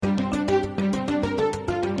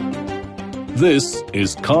This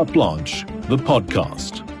is Carte Blanche, the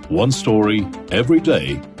podcast. One story every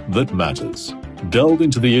day that matters. Delve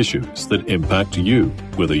into the issues that impact you,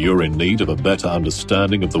 whether you're in need of a better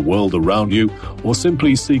understanding of the world around you or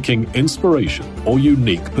simply seeking inspiration or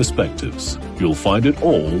unique perspectives. You'll find it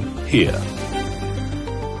all here.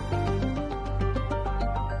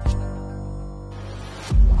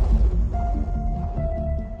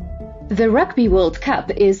 The Rugby World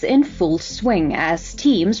Cup is in full swing as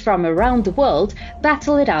teams from around the world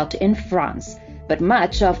battle it out in France. But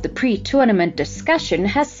much of the pre-tournament discussion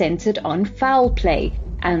has centered on foul play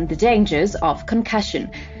and the dangers of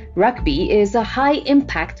concussion. Rugby is a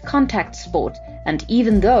high-impact contact sport, and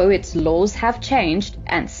even though its laws have changed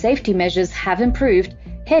and safety measures have improved,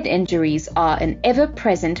 head injuries are an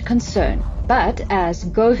ever-present concern. But as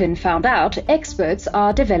Govin found out, experts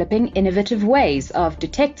are developing innovative ways of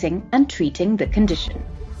detecting and treating the condition.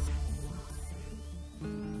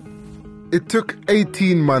 It took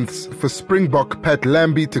 18 months for Springbok Pat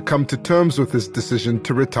Lambie to come to terms with his decision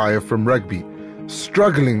to retire from rugby,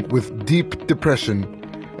 struggling with deep depression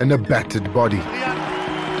and a battered body.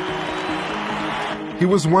 He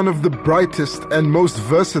was one of the brightest and most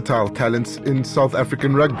versatile talents in South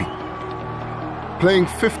African rugby, playing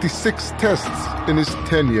 56 tests in his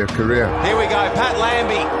 10-year career. Here we go, Pat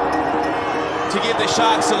Lambie to give the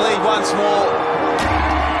Sharks the lead once more.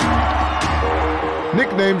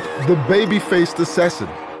 Nicknamed the baby-faced assassin,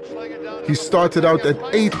 he started out at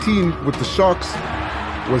 18 with the Sharks,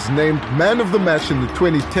 was named man of the match in the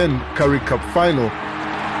 2010 Currie Cup final,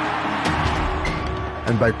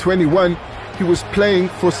 and by 21 he was playing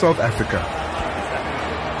for South Africa.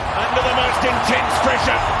 Under the most intense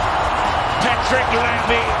pressure, Patrick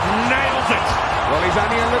Lambie nails it. Well, he's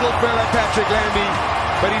only a little fella, Patrick Lambie,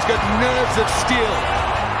 but he's got nerves of steel.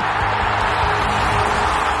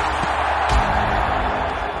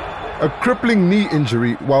 A crippling knee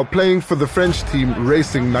injury while playing for the French team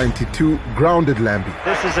Racing 92 grounded Lambie.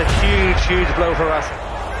 This is a huge, huge blow for us.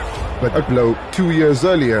 But a blow 2 years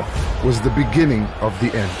earlier was the beginning of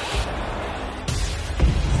the end.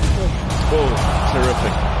 Oh,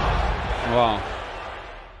 terrific. Wow.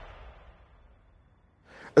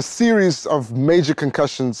 A series of major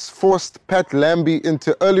concussions forced Pat Lambie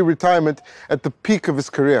into early retirement at the peak of his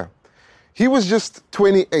career. He was just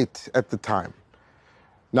 28 at the time.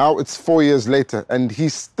 Now it's 4 years later, and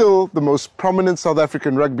he's still the most prominent South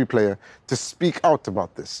African rugby player to speak out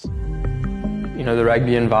about this. You know, the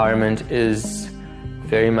rugby environment is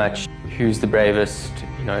very much who's the bravest,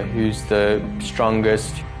 you know, who's the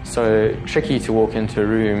strongest. So tricky to walk into a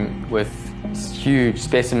room with huge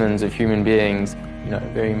specimens of human beings, you know,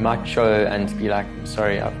 very macho, and to be like,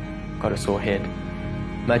 sorry, I've got a sore head.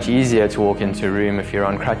 Much easier to walk into a room if you're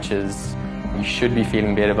on crutches. You should be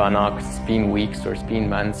feeling better by now because it's been weeks or it's been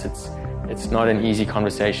months. It's not an easy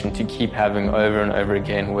conversation to keep having over and over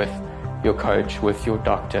again with your coach, with your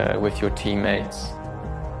doctor, with your teammates.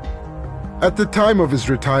 At the time of his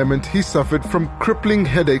retirement, he suffered from crippling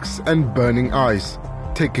headaches and burning eyes,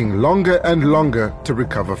 taking longer and longer to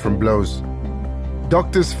recover from blows.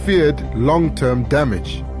 Doctors feared long-term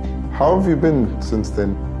damage. How have you been since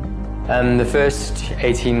then? The first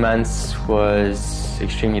 18 months was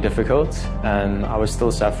extremely difficult. I was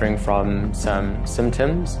still suffering from some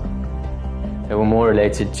symptoms that were more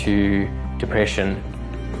related to depression.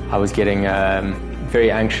 I was getting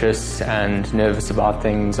very anxious and nervous about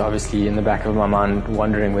things, obviously in the back of my mind,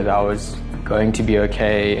 wondering whether I was going to be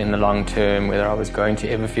okay in the long term, whether I was going to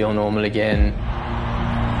ever feel normal again.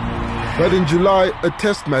 But in July, a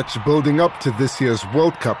test match building up to this year's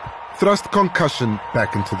World Cup thrust concussion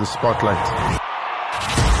back into the spotlight.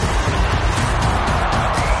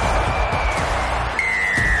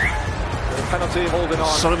 Penalty holding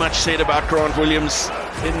on. So much said about Grant Williams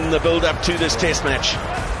in the build-up to this test match.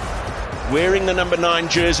 Wearing the number 9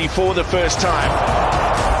 jersey for the first time.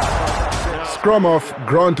 Scrum off,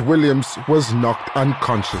 Grant Williams was knocked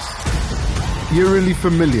unconscious. Eerily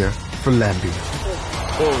familiar for Lambie.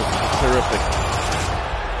 Oh, terrific.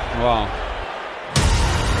 Wow.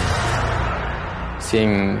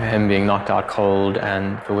 Seeing him being knocked out cold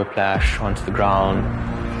and the whiplash onto the ground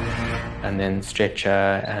and then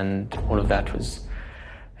stretcher and all of that was,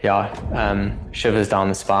 shivers down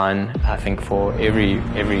the spine, I think, for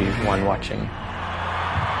everyone watching.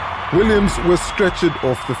 Williams was stretchered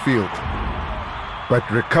off the field, but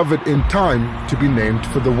recovered in time to be named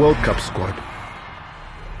for the World Cup squad.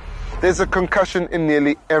 There's a concussion in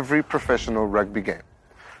nearly every professional rugby game.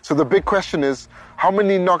 So the big question is, how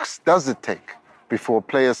many knocks does it take before a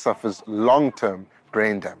player suffers long-term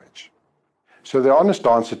brain damage? So the honest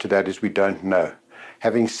answer to that is we don't know.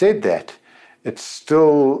 Having said that, it's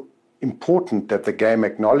still important that the game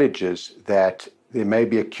acknowledges that there may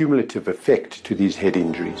be a cumulative effect to these head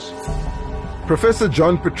injuries. Professor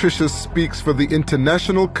John Patricius speaks for the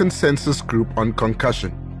International Consensus Group on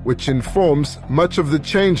Concussion, which informs much of the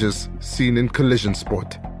changes seen in collision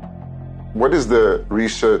sport. What is the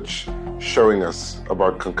research showing us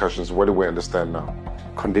about concussions? What do we understand now?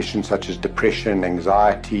 Conditions such as depression,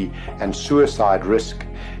 anxiety, and suicide risk,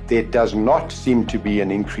 there does not seem to be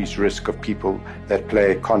an increased risk of people that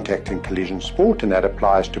play contact and collision sport, and that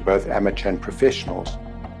applies to both amateur and professionals.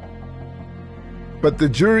 But the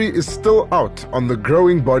jury is still out on the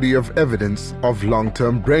growing body of evidence of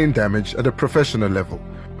long-term brain damage at a professional level,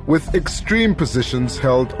 with extreme positions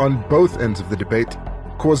held on both ends of the debate,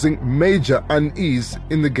 causing major unease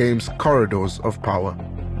in the game's corridors of power.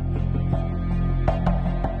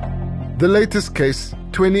 The latest case,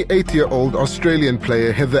 28-year-old Australian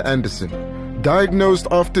player Heather Anderson, diagnosed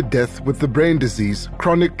after death with the brain disease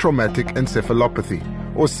chronic traumatic encephalopathy,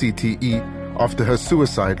 or CTE, after her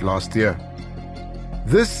suicide last year.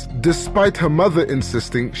 This despite her mother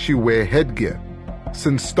insisting she wear headgear,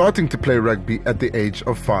 since starting to play rugby at the age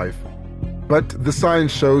of 5. But the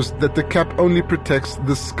science shows that the cap only protects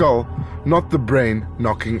the skull, not the brain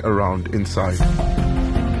knocking around inside.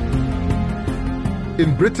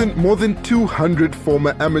 In Britain, more than 200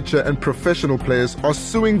 former amateur and professional players are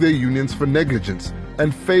suing their unions for negligence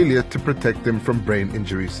and failure to protect them from brain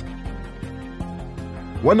injuries.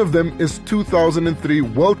 One of them is 2003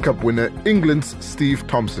 World Cup winner England's Steve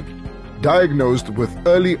Thompson, diagnosed with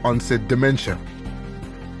early onset dementia.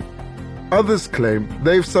 Others claim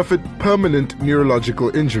they've suffered permanent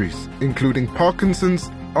neurological injuries, including Parkinson's,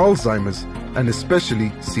 Alzheimer's, and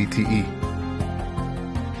especially CTE.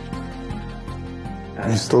 Are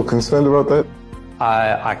you still concerned about that?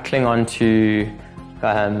 I cling on to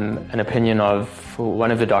an opinion of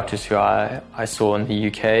one of the doctors who I saw in the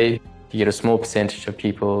UK. You get a small percentage of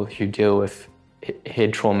people who deal with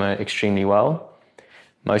head trauma extremely well.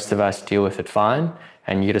 Most of us deal with it fine,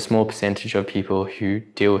 and you get a small percentage of people who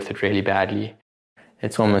deal with it really badly.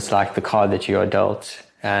 It's almost like the card that you are dealt,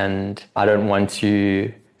 and I don't want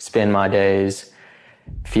to spend my days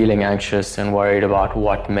feeling anxious and worried about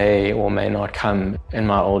what may or may not come in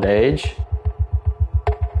my old age.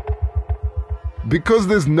 Because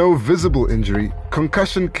there's no visible injury,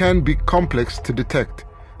 concussion can be complex to detect,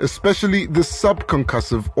 especially the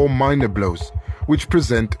subconcussive or minor blows, which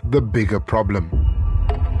present the bigger problem.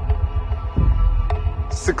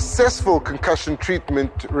 Successful concussion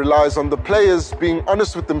treatment relies on the players being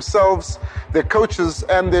honest with themselves, their coaches,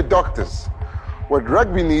 and their doctors. What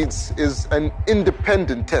rugby needs is an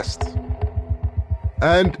independent test.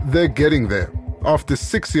 And they're getting there. After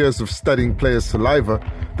 6 years of studying players' saliva,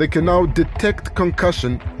 they can now detect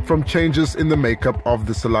concussion from changes in the makeup of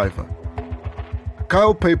the saliva.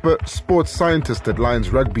 Kyle Paper, sports scientist at Lions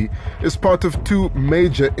Rugby, is part of 2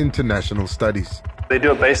 major international studies. They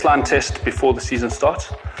do a baseline test before the season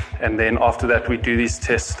starts, and then after that we do these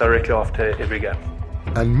tests directly after every game.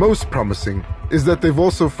 And most promising is that they've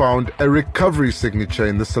also found a recovery signature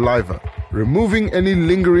in the saliva, removing any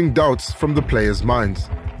lingering doubts from the players' minds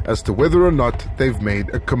as to whether or not they've made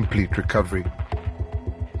a complete recovery.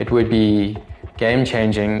 It would be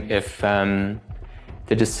game-changing if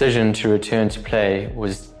the decision to return to play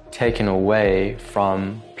was taken away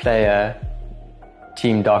from player,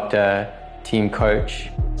 team doctor, team coach.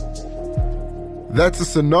 That's a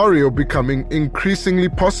scenario becoming increasingly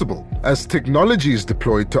possible as technology is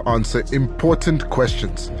deployed to answer important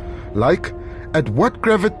questions, like at what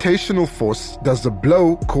gravitational force does a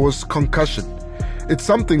blow cause concussion? It's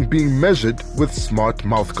something being measured with smart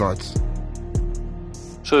mouthguards.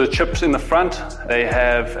 So the chips in the front, they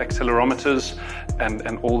have accelerometers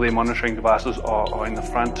and all their monitoring devices are in the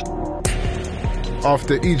front.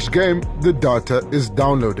 After each game, the data is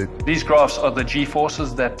downloaded. These graphs are the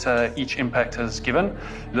G-forces that each impact has given.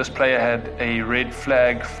 This player had a red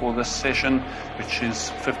flag for this session, which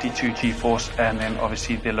is 52 G-force, and then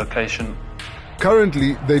obviously their location.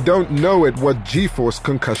 Currently, they don't know at what G-force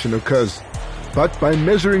concussion occurs. But by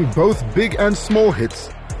measuring both big and small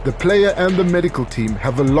hits, the player and the medical team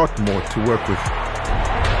have a lot more to work with.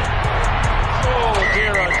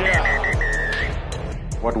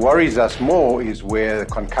 What worries us more is where the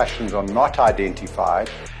concussions are not identified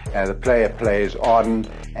and the player plays on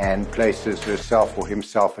and places herself or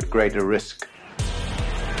himself at greater risk.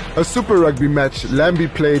 A Super Rugby match Lambie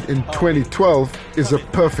played in 2012 is a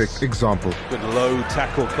perfect example. Good low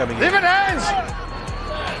tackle coming in. I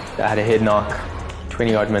had a head knock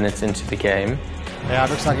 20-odd minutes into the game. Yeah,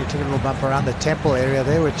 it looks like he took a little bump around the temple area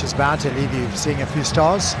there, which is bound to leave you seeing a few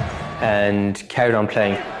stars. And carried on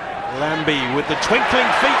playing. Lambie with the twinkling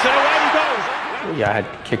feet and away he goes. Yeah, I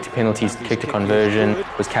had kicked penalties, kicked a conversion,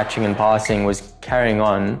 was catching and passing, was carrying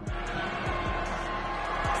on.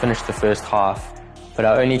 Finished the first half, but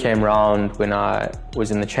I only came round when I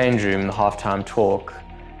was in the change room, the halftime talk,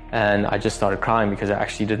 and I just started crying because I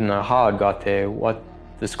actually didn't know how I got there, what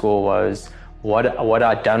the score was, what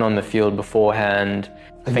I'd done on the field beforehand.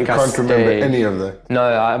 I think you can't remember any of that?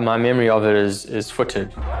 No, my memory of it is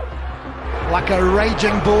footed. Like a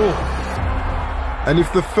raging bull. And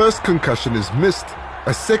if the first concussion is missed,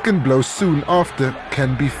 a second blow soon after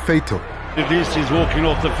can be fatal. At least he's walking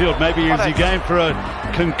off the field. Maybe is he going for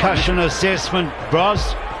a concussion assessment,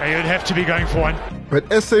 Bros? You'd have to be going for one.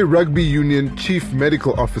 But SA Rugby Union Chief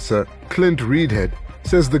Medical Officer Clint Reedhead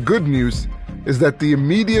says the good news is that the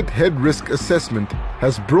immediate head risk assessment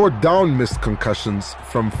has brought down missed concussions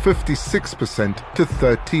from 56% to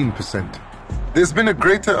 13%. There's been a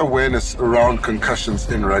greater awareness around concussions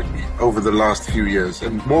in rugby over the last few years,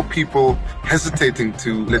 and more people hesitating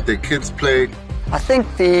to let their kids play. I think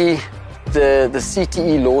the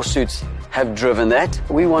CTE lawsuits have driven that.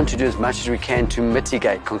 We want to do as much as we can to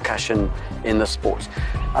mitigate concussion in the sport.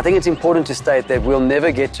 I think it's important to state that we'll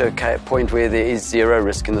never get to a point where there is zero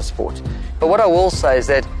risk in the sport. But what I will say is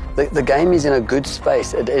that the game is in a good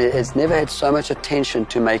space. It's never had so much attention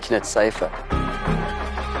to making it safer.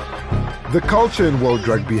 The culture in world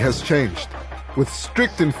rugby has changed, with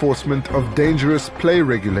strict enforcement of dangerous play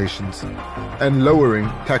regulations and lowering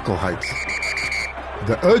tackle heights.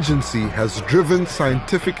 The urgency has driven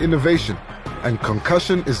scientific innovation, and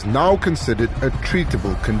concussion is now considered a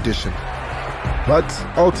treatable condition. But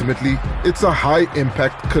ultimately, it's a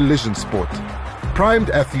high-impact collision sport, primed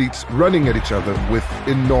athletes running at each other with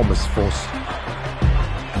enormous force.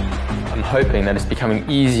 I'm hoping that it's becoming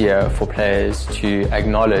easier for players to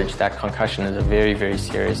acknowledge that concussion is a very, very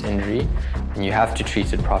serious injury, and you have to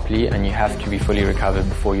treat it properly, and you have to be fully recovered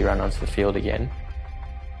before you run onto the field again.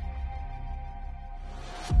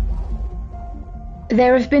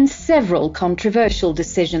 There have been several controversial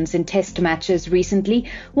decisions in test matches recently,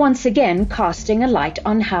 once again casting a light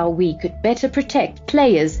on how we could better protect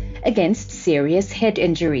players against serious head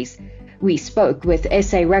injuries. We spoke with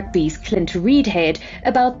SA Rugby's Clint Reedhead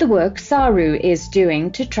about the work SARU is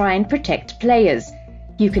doing to try and protect players.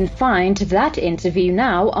 You can find that interview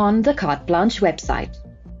now on the Carte Blanche website.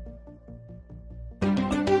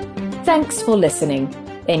 Thanks for listening.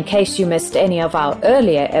 In case you missed any of our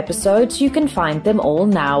earlier episodes, you can find them all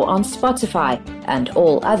now on Spotify and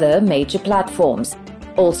all other major platforms.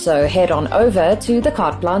 Also, head on over to the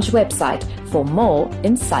Carte Blanche website for more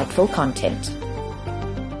insightful content.